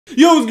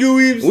Yo, it's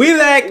Weebs. We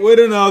like with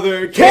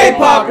another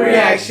K-pop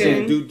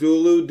reaction. Do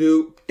doodle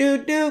doo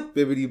Doo doo.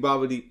 bibbity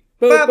bobbity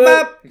Bop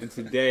bop. And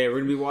today we're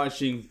gonna be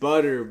watching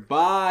Butter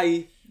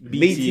by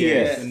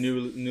BTS. A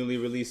newly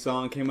released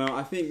song came out.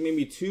 I think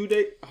maybe 2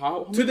 days.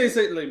 How 2 days,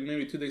 like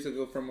maybe 2 days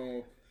ago from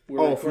when we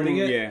were recording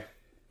it. Yeah.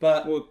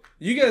 But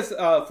you guys,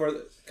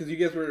 because you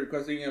guys were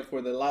requesting it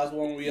for the last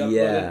one we uploaded,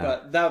 Yeah.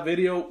 but that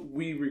video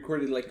we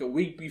recorded like a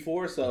week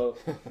before, so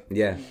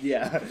Yeah.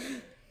 yeah.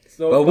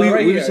 So, But we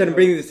right were here, trying to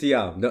bring this to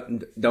y'all.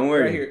 Don't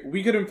worry. Right here,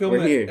 we couldn't film We're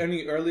it here.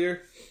 any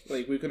earlier.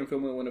 Like we couldn't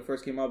film it when it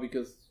first came out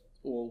because,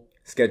 well,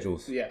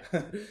 Schedules. yeah.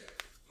 But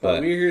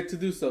But we're here to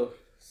do so.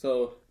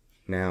 So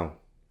now.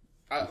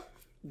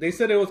 they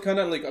said it was kind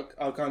of like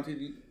a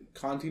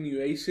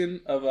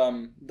continuation of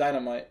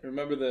Dynamite.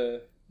 Remember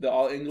the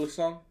all English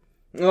song?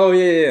 Oh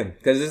yeah.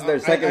 Because this is their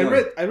second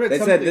one. I read They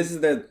something. said this is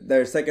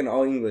their second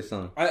all English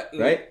song.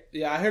 Right?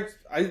 Yeah, I heard.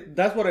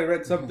 That's what I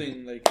read.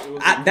 Something like it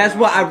was. That's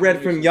what I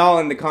read from y'all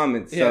in the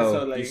comments. Yeah,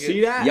 So, like You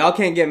see that? y'all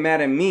can't get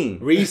mad at me.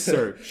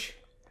 Research.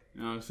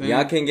 You know what I'm saying?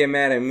 Y'all can't get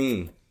mad at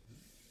me.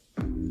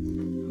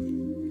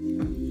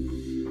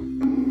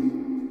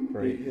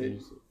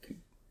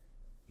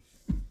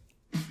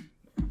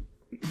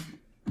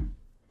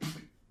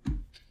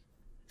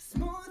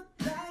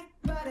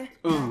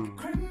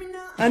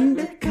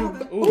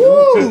 Undercover.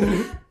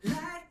 Ooh.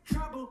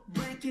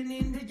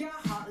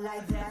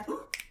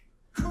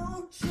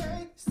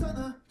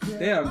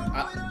 Damn,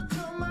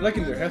 I'm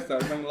liking their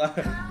hairstyle. I'm not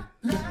gonna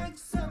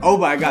lie. Oh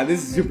my god,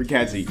 this is super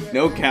catchy.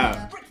 No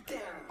cap.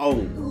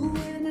 Oh.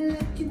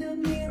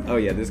 Oh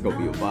yeah, this gonna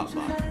be a bop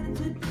bop.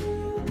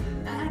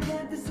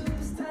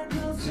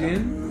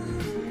 Jin.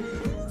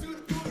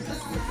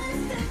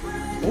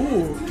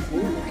 Ooh,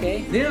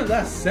 Okay. damn,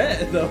 that's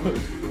set though.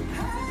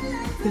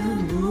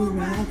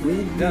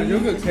 Damn,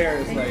 Jungkook's hair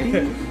is like.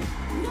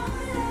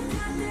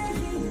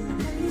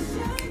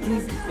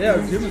 Yeah,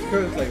 Jimin's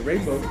curl is like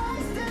rainbow.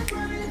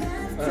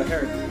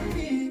 Hair.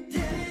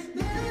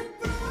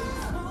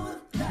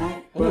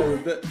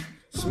 Oh,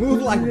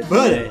 Smooth like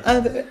butter.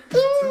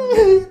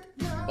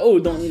 Oh,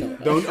 don't you know?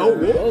 Don't.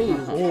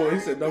 oh, he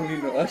said don't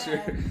need no usher.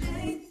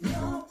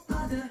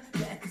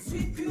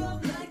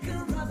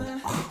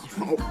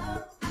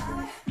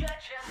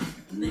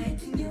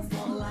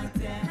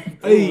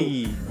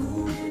 Hey.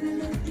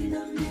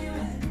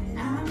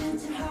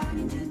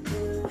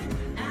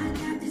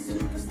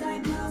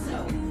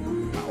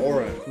 My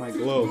aura, my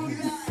glow.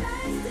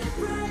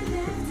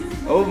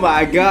 Oh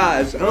my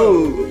gosh.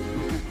 Oh.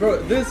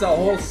 Bro, this is a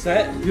whole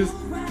set. Just.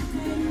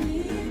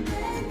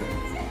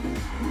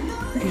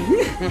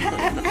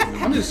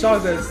 I'm just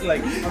shocked that it's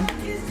like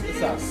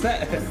it's a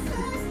set.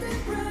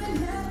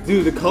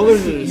 Dude, the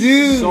colors are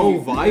Dude. so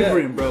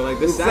vibrant, bro. Like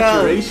the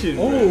saturation.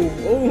 bro.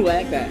 Oh, I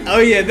like that. Oh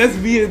yeah, that's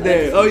me in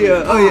there. Oh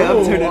yeah.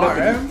 I'm turning up.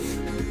 RM?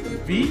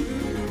 Beat?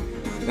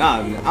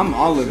 Nah, I'm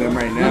all of them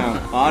right now.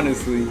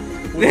 Honestly.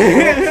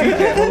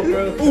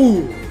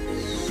 Ooh.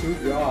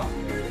 Shoot y'all.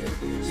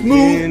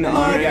 Smooth.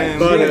 RM.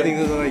 But I think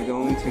those are like the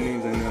only two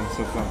names I know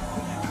so far.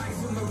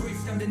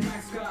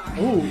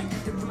 Ooh.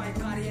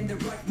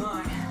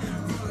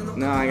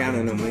 No, I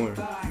gotta know more.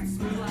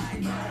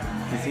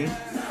 You see?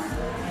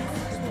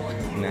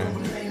 Nah.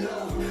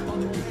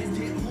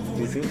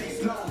 You see?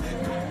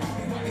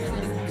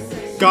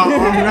 Got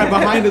army right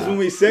behind us when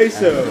we say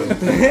so.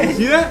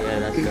 See that? Yeah,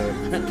 that's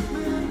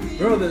dope.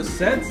 Bro, the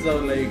sets though,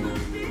 like.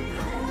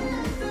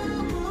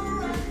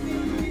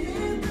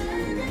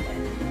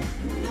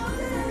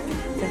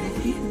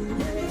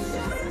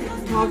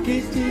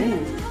 Talking to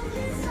you.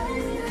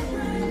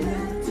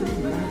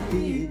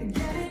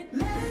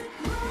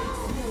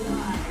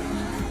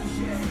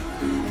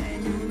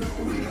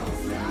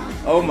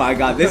 Oh my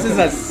god, this is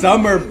a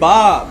summer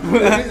bop.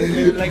 This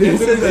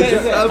is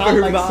a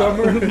summer like bop.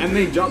 summer. And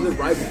they dropped it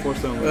right before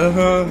summer.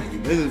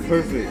 This is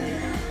perfect.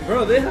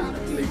 Bro, they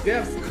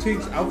have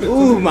changed outfits.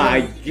 Oh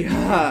my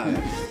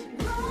gosh.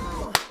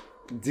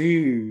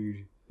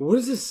 Dude. What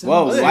is this?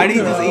 Whoa, why do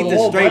you just eat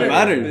the straight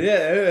butter?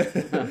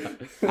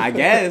 Yeah. I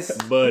guess.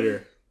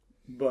 Butter.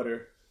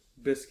 Butter.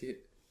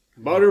 Biscuit.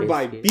 Butter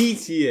by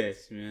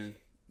BTS, man.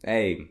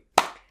 Hey.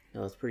 That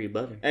was pretty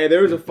butter. Hey,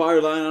 there was a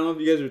fire line. I don't know if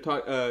you guys were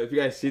talking. If you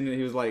guys seen it,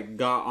 he was like,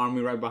 "Got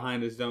army right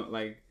behind us." Don't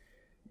like,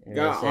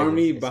 got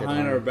army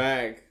behind our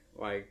back.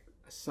 Like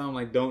something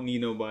like, "Don't need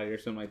nobody" or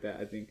something like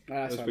that. I think I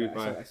that was saw pretty that.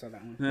 fire. I saw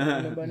that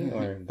one.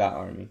 Or Got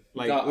Army.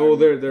 Like, Got well,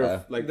 Army.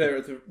 they're like Their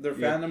yeah.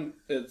 fandom,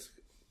 it's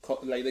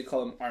like they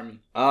call them Army.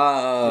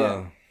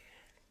 Oh.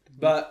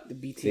 But The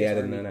BTS. Yeah, I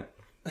didn't Army. know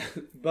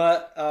that.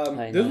 but I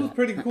this know was that.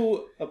 pretty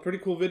cool. A pretty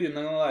cool video.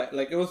 Not gonna lie.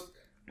 Like it was.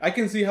 I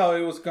can see how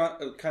it was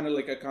kind of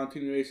like a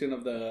continuation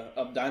of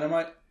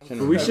Dynamite. But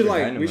we should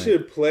we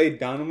should play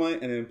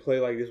Dynamite and then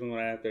play like this one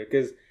right after,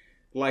 because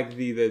like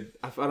the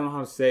I don't know how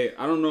to say it.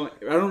 I don't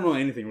know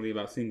anything really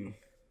about singing.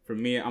 For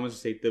me, I'm gonna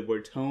just say the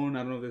word tone.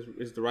 I don't know if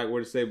this is the right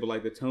word to say, but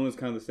like the tone is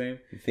kind of the same.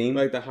 The theme?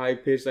 Like the high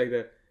pitch, like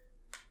the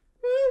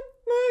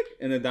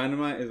and the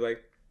Dynamite is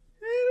like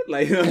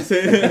Like, you know what I'm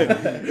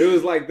saying? It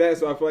was like that,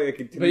 so I feel like I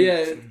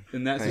continued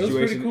in that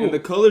situation. Cool. And the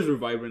colors were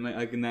vibrant,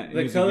 like in that.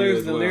 The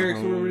colors, the lyrics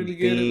were really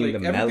good.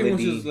 Like everything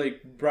was just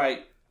like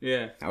bright.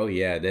 Yeah. Oh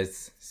yeah,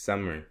 that's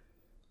summer.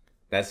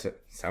 That's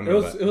summer. It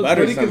was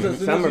funny because as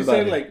soon as you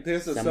said like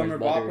there's a summer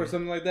bop or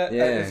something like that,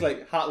 it's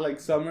like hot like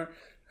summer.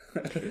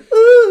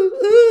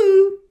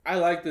 I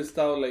like this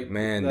style, like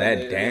man,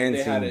 that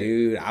dancing,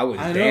 dude. I was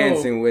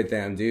dancing with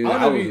them, dude.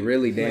 I was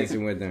really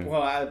dancing with them.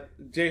 Well,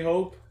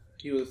 J-Hope,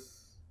 he was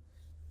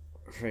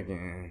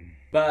freaking,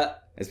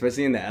 but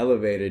especially in the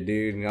elevator,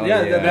 dude. Oh,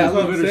 yeah, the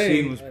elevator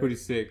scene was pretty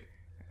sick.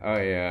 Oh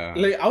yeah,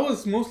 like I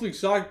was mostly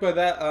shocked by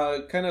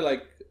that kind of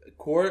like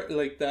court,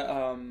 like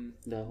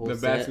the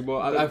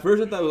basketball. At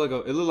first I thought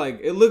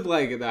it looked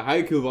like the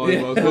haiku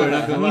volleyball court.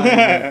 Not gonna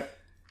lie,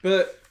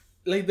 but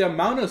like the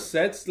amount of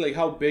sets, like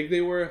how big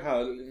they were,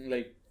 how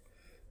like.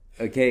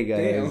 Okay,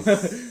 guys,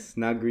 it's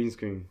not green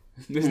screen.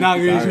 It's not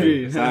green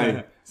screen.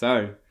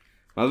 Sorry,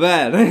 my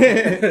bad.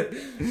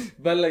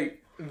 But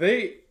like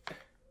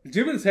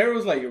Jimin's hair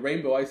was like a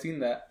rainbow. I seen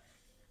that.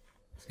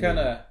 It's kind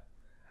of.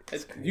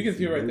 You can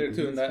see it right there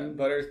too in that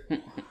butter.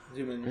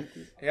 Jimin,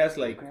 he has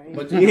like a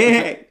bunch of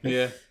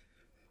yeah.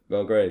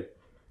 Go great.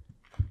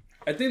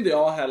 I think they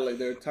all had like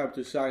their time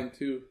to shine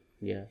too.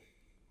 Yeah.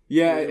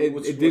 Yeah,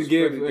 it did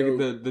give like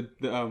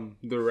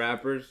the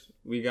rappers.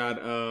 We got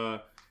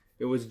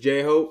it was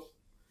J-Hope.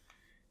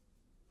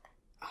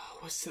 Oh,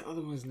 what's the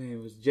other one's name?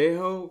 It was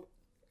J-Hope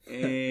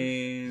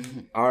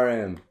and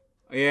RM.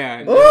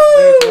 Yeah.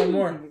 There's one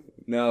more.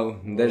 No,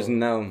 there's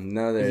no.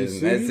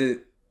 There's that's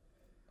it.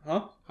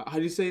 Huh? How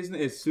do you say his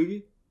name? It's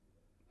Sugi.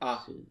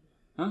 Ah.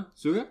 Huh?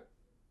 Suga?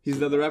 He's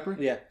the other rapper.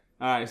 Yeah.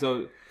 All right.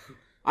 So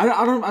I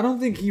don't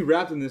think he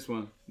rapped in this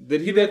one.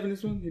 Did he rap in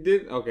this one? He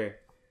did. Okay.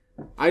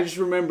 I just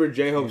remember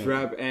J-Hope's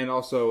rap and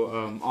also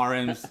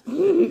RM's.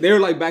 They were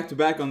like back to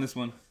back on this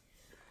one.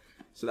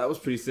 So that was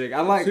pretty sick. I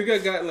like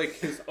Suga got like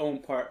his own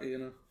part, you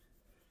know.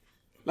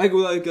 Like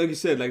you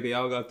said, like they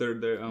all got their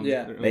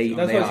yeah. Their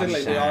that's what I said.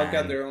 Like they all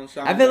got their own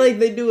shine. I feel like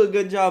they do a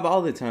good job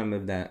all the time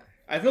of that.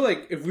 I feel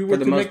like if we were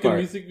to make a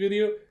music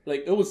video,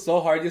 like it was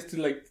so hard just to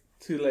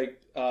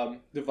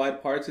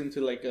divide parts into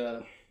like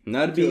a.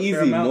 Not to be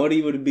easy.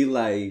 Mori would be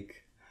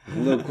like a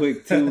little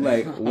quick too,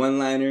 like one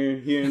liner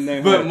here and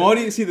there. But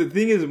Mori, see the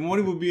thing is,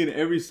 Mori will be in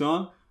every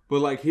song. But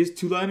like his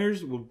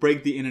 2-liners will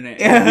break the internet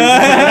every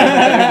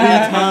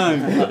time.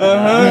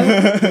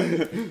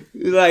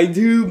 Like,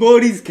 dude,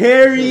 Mori's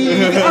carrying.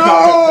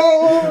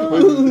 Oh!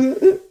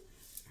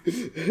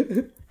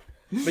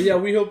 But yeah,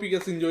 we hope you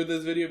guys enjoyed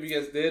this video. If you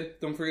guys did,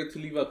 don't forget to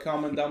leave a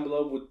comment down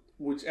below with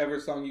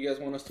whichever song you guys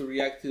want us to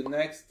react to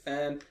next.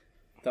 And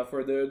without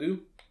further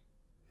ado,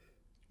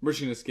 we're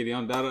just gonna skitty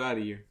on out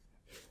of here.